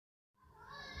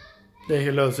Hey,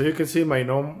 hello. So you can see my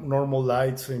normal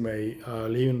lights in my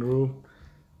living room.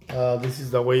 This is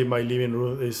the way my living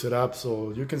room is set up.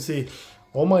 So you can see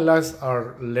all my lights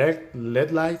are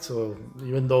LED lights. So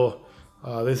even though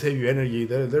they save you energy,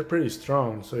 they're pretty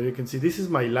strong. So you can see this is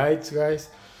my lights, guys.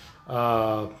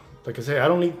 Uh, like I say, I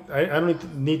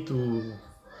don't need to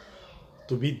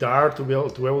be dark to be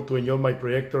able to enjoy my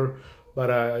projector,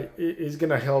 but it's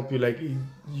gonna help you. Like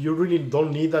you really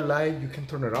don't need a light, you can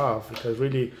turn it off because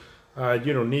really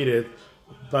you don't need it.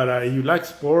 But you like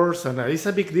sports, and it's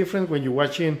a big difference when you're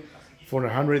watching from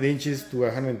 100 inches to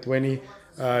 120.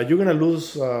 You're gonna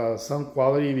lose some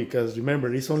quality because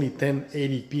remember it's only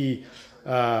 1080p,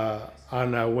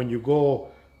 and when you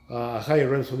go higher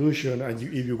resolution and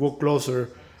if you go closer,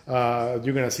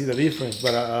 you're gonna see the difference.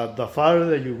 But the farther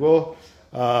that you go,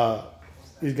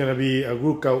 it's gonna be a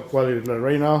good quality. Like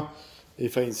right now,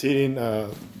 if I'm sitting,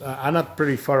 I'm not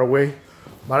pretty far away,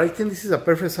 but I think this is a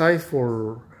perfect size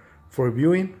for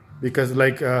viewing because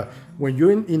like when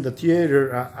you're in the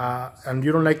theater and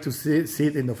you don't like to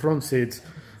sit in the front seats,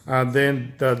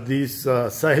 then this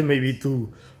size may be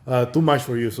too much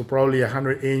for you. So probably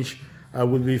 100-inch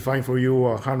would be fine for you,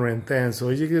 or 110. So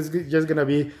it's just gonna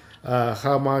be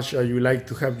how much you like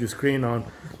to have your screen on,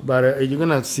 but you're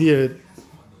gonna see it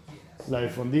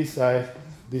like from this side.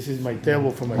 This is my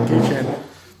table for my kitchen.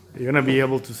 You're gonna be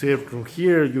able to see it from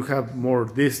here. You have more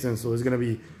distance, so it's gonna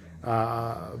be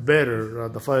better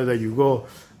the farther that you go.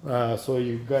 So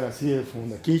you're gonna see it from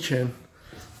the kitchen.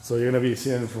 So you're gonna be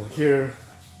seeing it from here.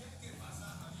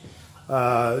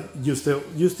 You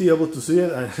still able to see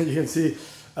it, and you can see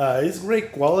it's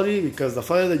great quality because the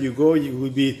farther that you go, you will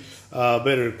be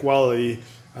better quality,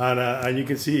 and you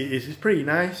can see it's pretty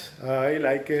nice. I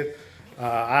like it.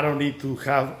 I don't need to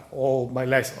have all my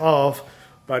lights off,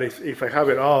 but if I have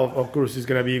it off, of course it's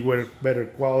gonna be better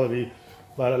quality.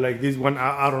 But like this one,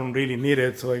 I don't really need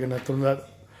it, so I'm gonna turn that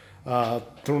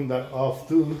off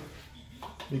too,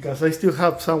 because I still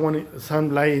have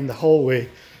some light in the hallway.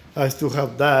 I still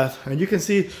have that, and you can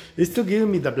see it's still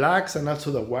giving me the blacks and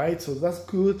also the whites, so that's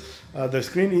good. The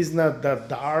screen is not that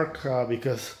dark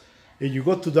because if you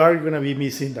go too dark, you're gonna be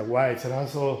missing the whites. And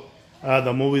also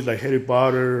the movies like Harry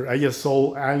Potter. I just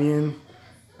saw Aliens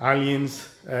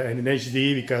in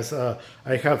HD because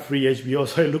I have free HBO,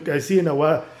 so I see in a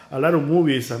lot of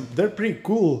movies, and they're pretty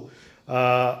cool.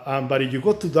 But if you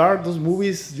go too dark, those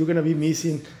movies, you're gonna be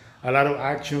missing a lot of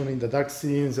action in the dark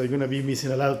scenes. You're gonna be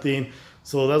missing a lot of things.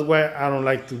 So that's why I don't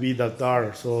like to be that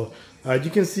dark. So you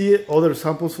can see other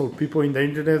samples for people in the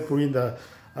internet proving that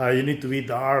you need to be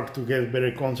dark to get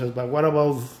better contrast. But what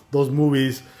about those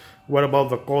movies? What about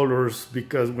the colors?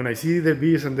 Because when I see the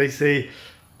videos and they say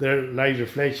their light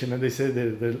reflection and they say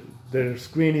their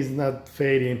screen is not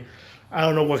fading, I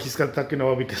don't know what he's talking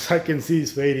about because I can see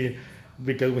it's fading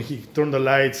because when he turned the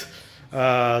lights,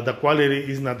 the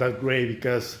quality is not that great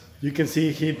because you can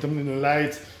see him turning the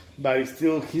lights, but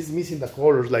he's missing the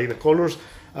colors. Like the colors,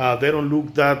 they don't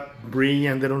look that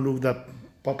brilliant, they don't look that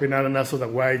popping out, and also the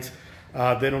whites,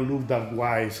 they don't look that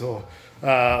white. So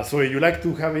if you like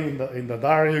to have it in the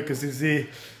dark, you can see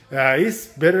it's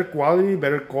better quality,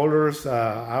 better colors.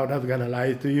 I'm not gonna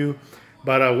lie to you,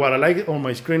 but what I like on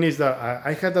my screen is that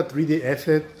I have that 3D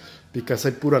effect because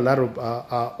I put a lot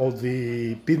of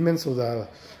the pigments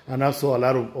and also a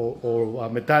lot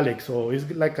of metallic. So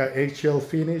it's like an eggshell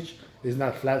finish. It's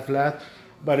not flat,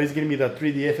 but it's giving me the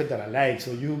 3D effect that I like.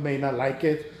 So you may not like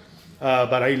it,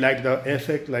 but I like the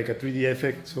effect, like a 3D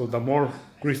effect. So the more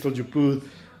crystals you put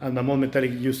and the more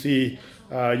metallic you see,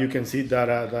 you can see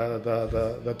that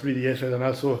the 3D effect, and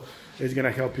also it's gonna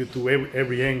help you to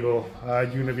every angle. You're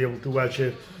gonna be able to watch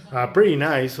it pretty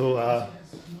nice. So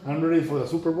I'm ready for the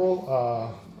Super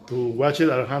Bowl to watch it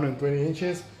at 120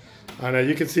 inches. And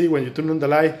you can see when you turn on the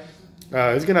light,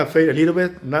 it's gonna fade a little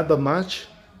bit, not that much.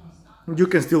 You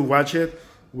can still watch it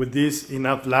with this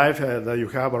enough light that you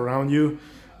have around you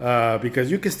because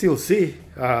you can still see.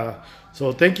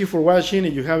 So thank you for watching.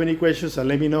 If you have any questions,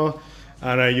 let me know.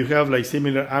 And you have like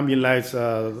similar ambient lights,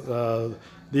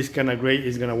 this kind of gray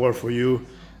is gonna work for you,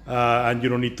 and you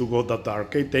don't need to go that dark.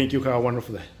 Okay, thank you. Have a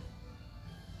wonderful day.